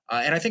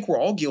 and I think we're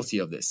all guilty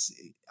of this,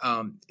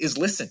 is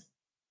listen,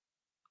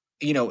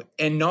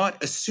 and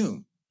not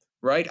assume.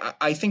 Right?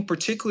 I think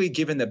particularly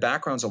given the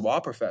backgrounds of law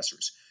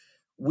professors,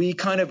 we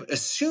kind of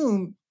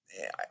assume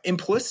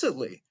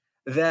implicitly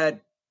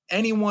that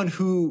anyone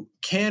who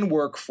can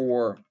work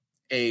for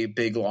a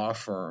big law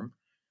firm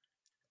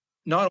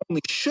not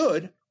only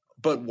should,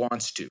 but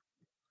wants to.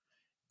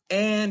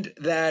 And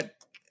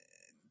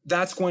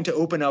that's going to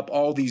open up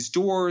all these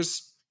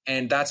doors,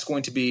 and that's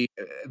going to be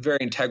very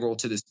integral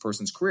to this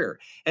person's career.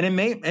 And in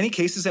many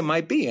cases, it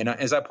might be. And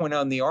as we point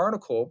out in the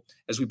article,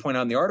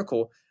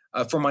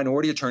 for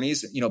minority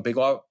attorneys, big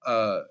law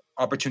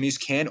opportunities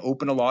can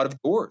open a lot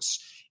of doors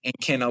and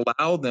can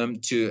allow them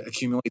to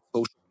accumulate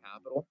social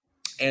capital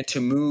and to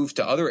move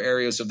to other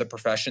areas of the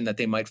profession that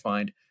they might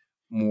find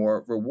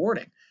more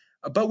rewarding.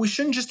 But we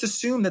shouldn't just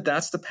assume that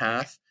that's the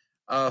path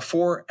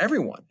for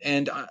everyone.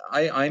 And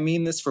I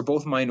mean this for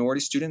both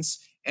minority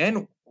students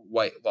and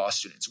white law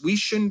students. We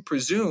shouldn't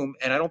presume,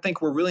 and I don't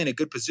think we're really in a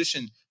good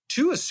position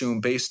to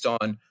assume based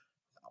on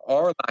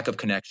our lack of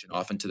connection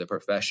often to the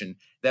profession,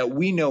 that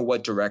we know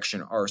what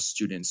direction our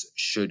students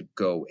should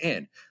go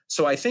in.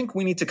 So I think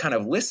we need to kind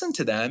of listen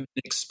to them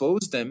and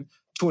expose them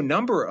to a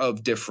number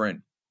of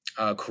different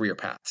career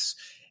paths.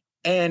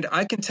 And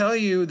I can tell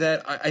you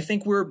that I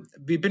think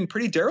we've been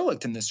pretty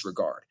derelict in this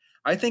regard.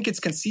 I think it's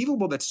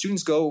conceivable that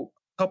students go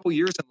couple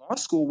years in law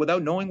school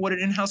without knowing what an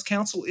in-house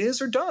counsel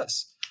is or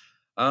does.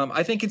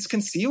 I think it's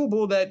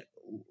conceivable that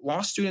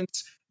law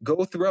students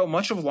go throughout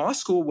much of law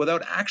school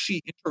without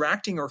actually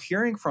interacting or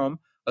hearing from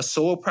a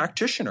solo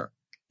practitioner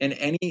in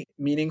any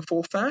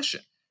meaningful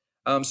fashion.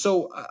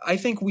 So I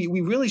think we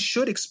really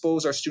should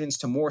expose our students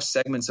to more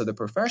segments of the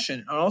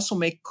profession and also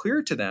make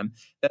clear to them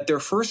that their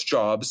first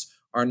jobs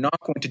are not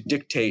going to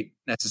dictate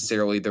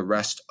necessarily the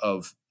rest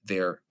of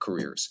their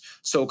careers.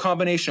 So a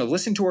combination of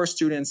listening to our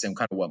students and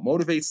kind of what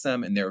motivates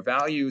them and their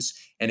values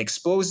and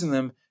exposing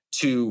them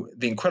to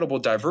the incredible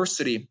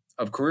diversity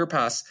of career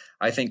paths,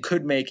 I think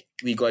could make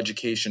legal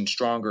education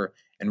stronger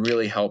and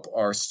really help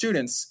our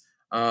students.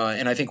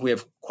 And I think we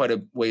have quite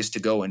a ways to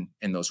go in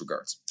those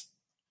regards.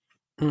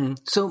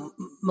 So,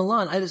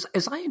 Milan,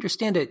 as I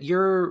understand it,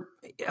 you're,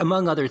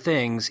 among other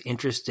things,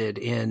 interested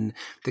in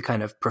the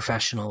kind of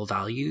professional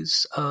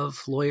values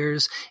of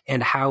lawyers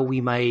and how we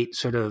might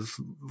sort of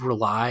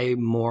rely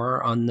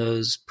more on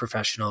those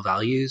professional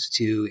values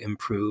to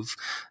improve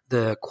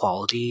the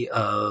quality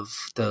of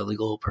the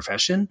legal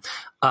profession.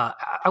 I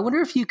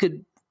wonder if you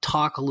could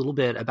talk a little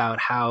bit about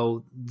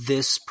how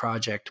this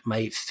project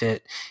might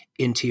fit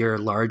into your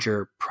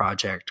larger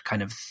project,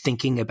 kind of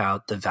thinking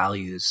about the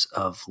values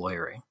of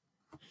lawyering.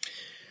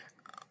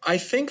 I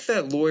think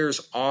that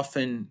lawyers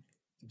often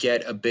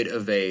get a bit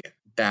of a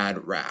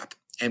bad rap.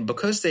 And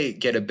because they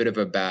get a bit of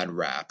a bad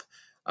rap,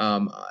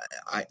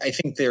 I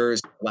think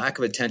there's lack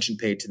of attention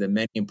paid to the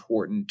many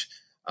important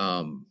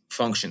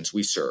functions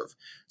we serve.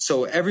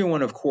 So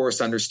everyone, of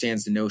course,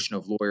 understands the notion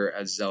of lawyer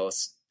as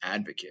zealous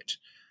advocate,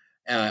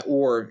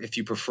 or if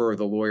you prefer,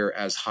 the lawyer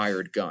as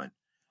hired gun.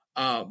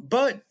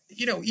 But,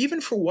 even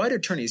for white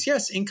attorneys,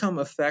 yes, income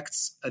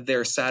affects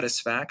their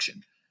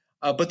satisfaction.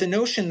 But the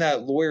notion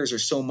that lawyers are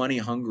so money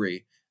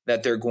hungry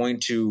that they're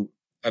going to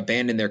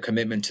abandon their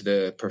commitment to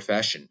the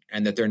profession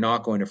and that they're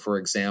not going to, for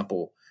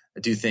example,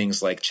 do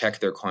things like check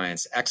their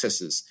clients'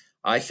 excesses,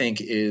 I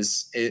think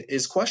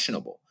is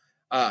questionable.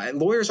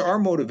 Lawyers are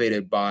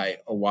motivated by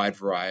a wide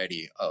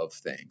variety of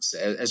things.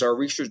 As our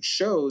research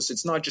shows,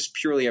 it's not just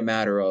purely a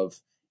matter of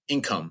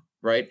income,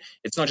 right?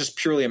 It's not just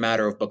purely a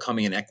matter of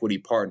becoming an equity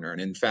partner. And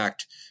in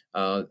fact,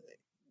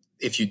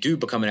 if you do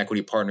become an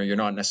equity partner, you're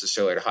not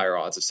necessarily at higher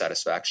odds of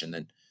satisfaction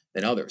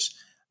than others.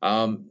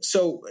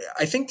 So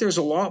I think there's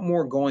a lot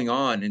more going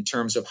on in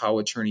terms of how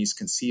attorneys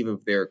conceive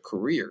of their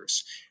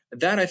careers.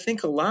 That I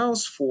think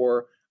allows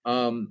for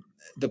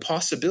the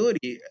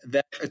possibility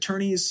that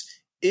attorneys,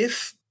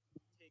 if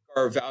we take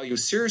our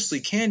values seriously,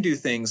 can do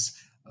things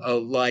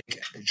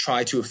like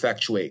try to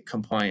effectuate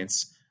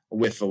compliance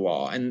with the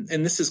law. And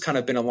this has kind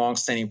of been a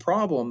longstanding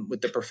problem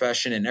with the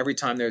profession. And every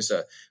time there's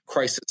a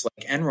crisis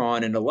like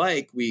Enron and the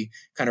like, we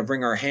kind of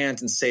wring our hands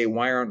and say,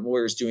 why aren't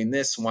lawyers doing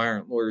this? Why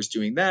aren't lawyers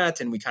doing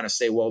that? And we kind of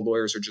say, well,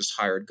 lawyers are just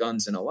hired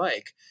guns and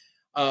alike.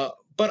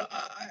 But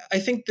I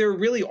think there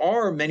really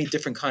are many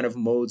different kind of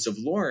modes of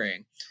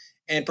lawyering.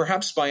 And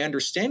perhaps by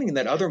understanding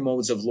that other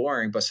modes of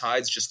lawyering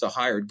besides just the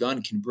hired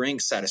gun can bring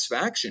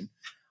satisfaction,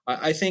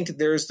 I think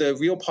there's the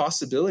real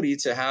possibility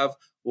to have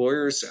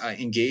lawyers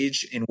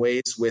engage in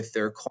ways with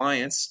their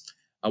clients,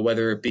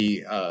 whether it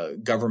be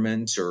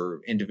government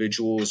or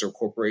individuals or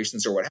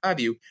corporations or what have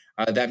you,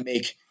 that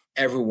make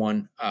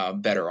everyone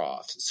better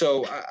off.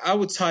 So I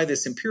would tie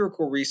this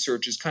empirical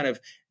research as kind of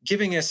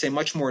giving us a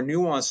much more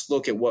nuanced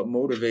look at what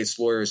motivates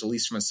lawyers, at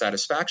least from a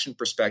satisfaction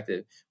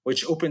perspective,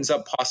 which opens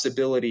up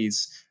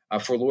possibilities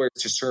for lawyers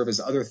to serve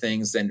as other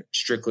things than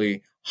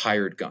strictly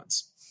hired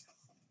guns.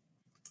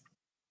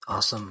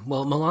 Awesome.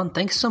 Well, Milan,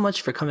 thanks so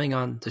much for coming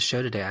on the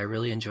show today. I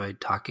really enjoyed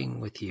talking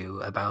with you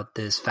about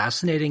this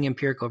fascinating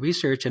empirical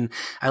research, and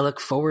I look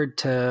forward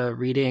to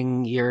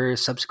reading your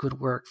subsequent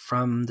work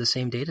from the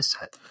same data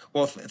set.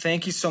 Well,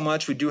 thank you so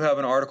much. We do have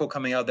an article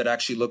coming out that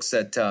actually looks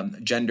at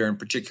gender and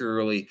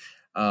particularly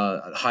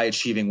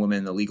high-achieving women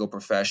in the legal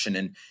profession,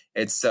 and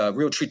it's a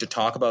real treat to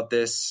talk about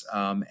this.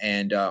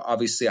 And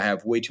obviously, I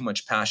have way too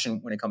much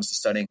passion when it comes to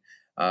studying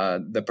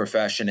the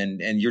profession,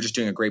 and you're just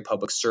doing a great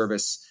public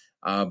service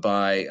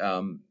by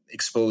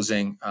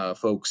exposing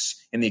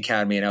folks in the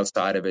academy and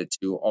outside of it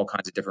to all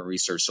kinds of different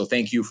research. So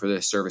thank you for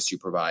the service you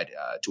provide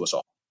to us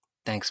all.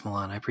 Thanks,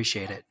 Milan. I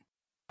appreciate it.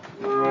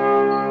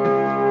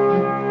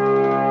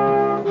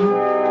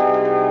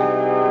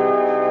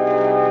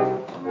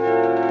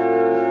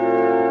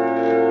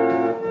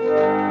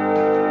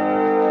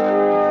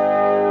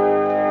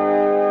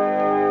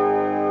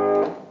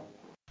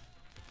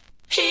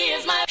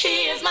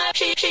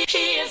 She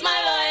is my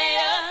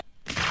lawyer.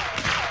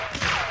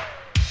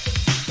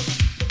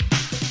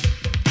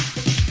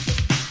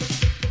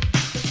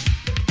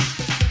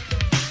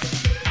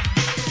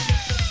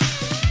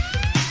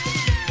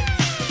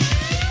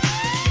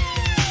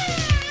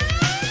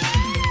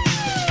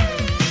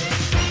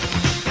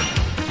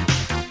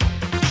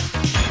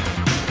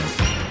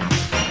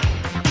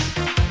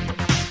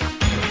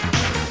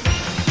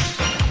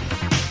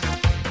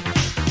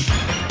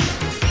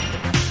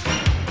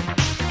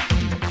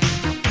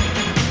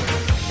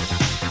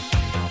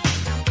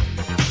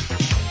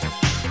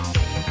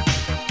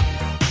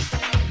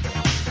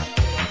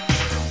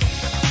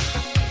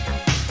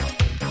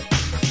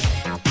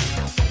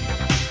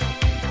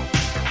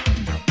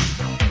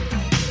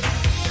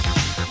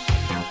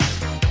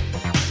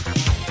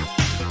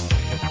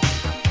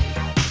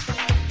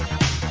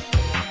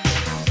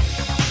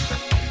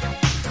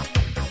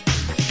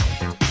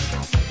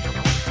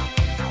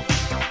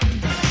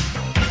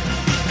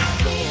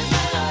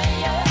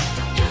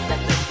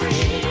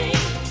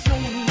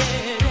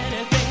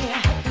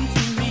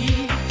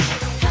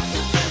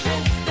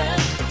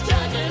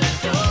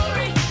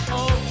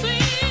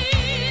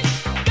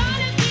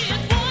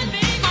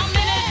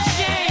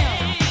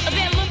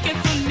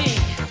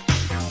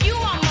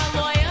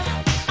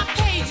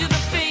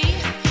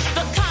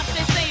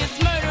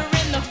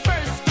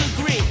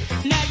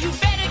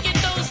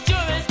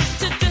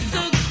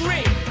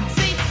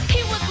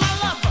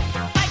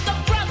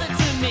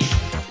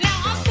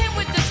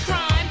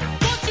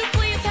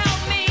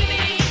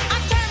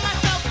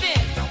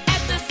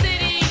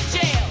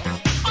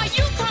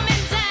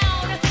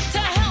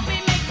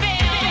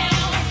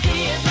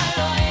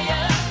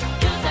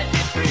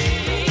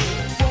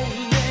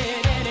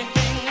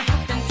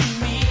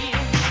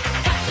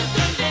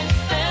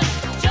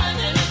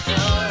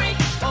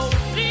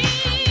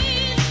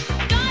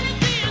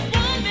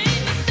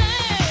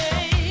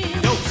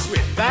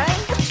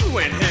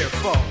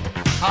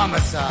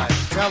 Homicide.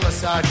 Tell the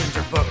sergeant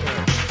to book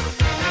her.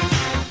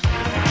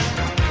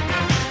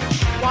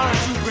 Why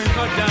don't you bring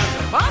her down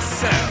to my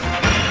cell?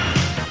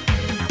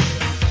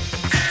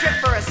 Strip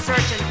for a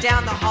search and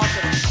down the hall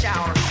to the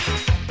shower.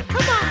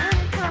 Come on,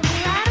 honey, come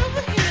right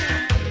over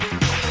here.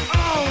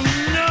 Oh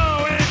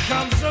no, here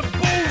comes the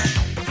boost.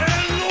 The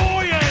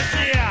lawyer's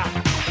here.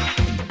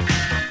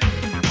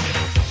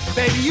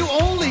 Baby, you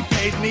only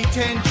paid me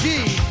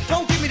 10G.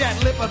 Don't give me that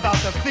lip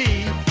about the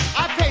fee.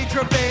 I paid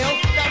your bail.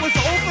 That was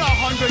over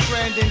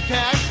 $100,000 in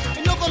cash.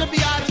 And you're gonna be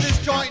out of this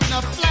joint in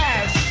a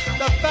flash.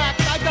 The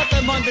facts, I got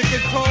them under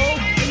control.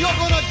 And you're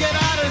gonna get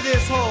out of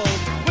this hole.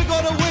 We're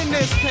gonna win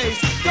this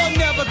case. You're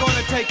never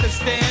gonna take the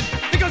stand.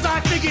 Because I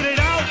figured it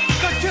out.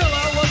 The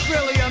killer was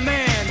really a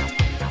man.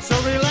 So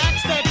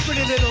relax that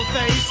pretty little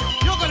face.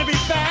 You're gonna be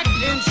back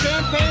in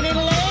Champagne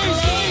and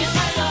Lace. He's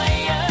my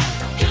lawyer,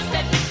 he'll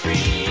set me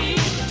free.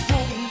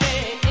 Won't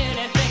let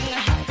anything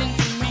happen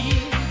to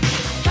me.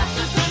 Got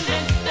to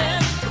convince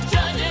them, the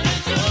judge and the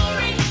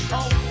jury.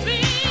 Oh,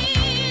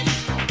 please,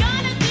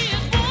 gotta see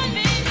us one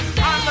big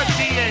stand. I'm the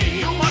DA.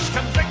 You must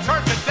convict her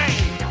today.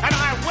 An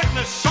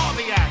eyewitness saw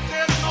the act.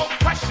 There's no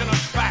question of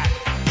fact.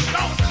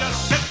 Don't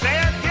just sit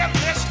there. Give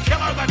this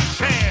killer the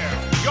chair.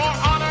 Your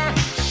Honor,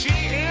 she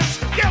is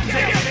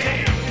guilty.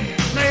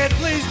 May it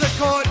please the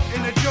court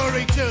and the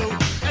jury too.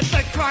 It's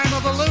the crime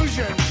of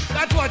illusion.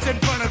 That's what's in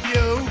front of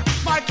you.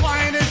 My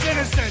client is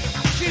innocent.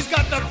 She's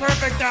got the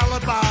perfect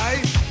alibi.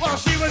 While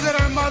she was at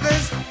her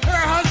mother's,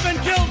 her husband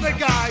killed the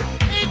guy.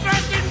 He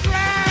dressed in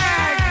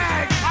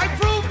drag. I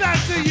proved that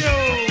to you.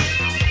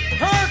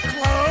 Her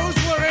clothes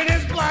were in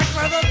his black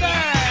leather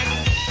bag.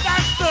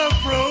 That's the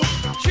proof.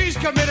 She's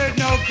committed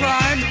no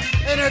crime,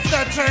 and it's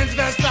the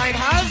transvestite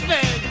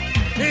husband.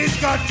 He's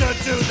got to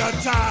do the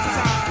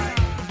time.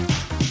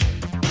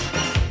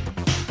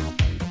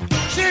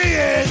 She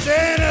is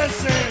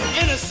innocent.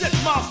 Innocent,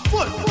 my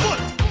foot.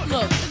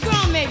 Look, the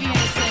girl may be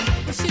innocent,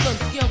 but she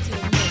looks guilty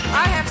to me.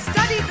 I have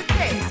studied the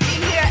case.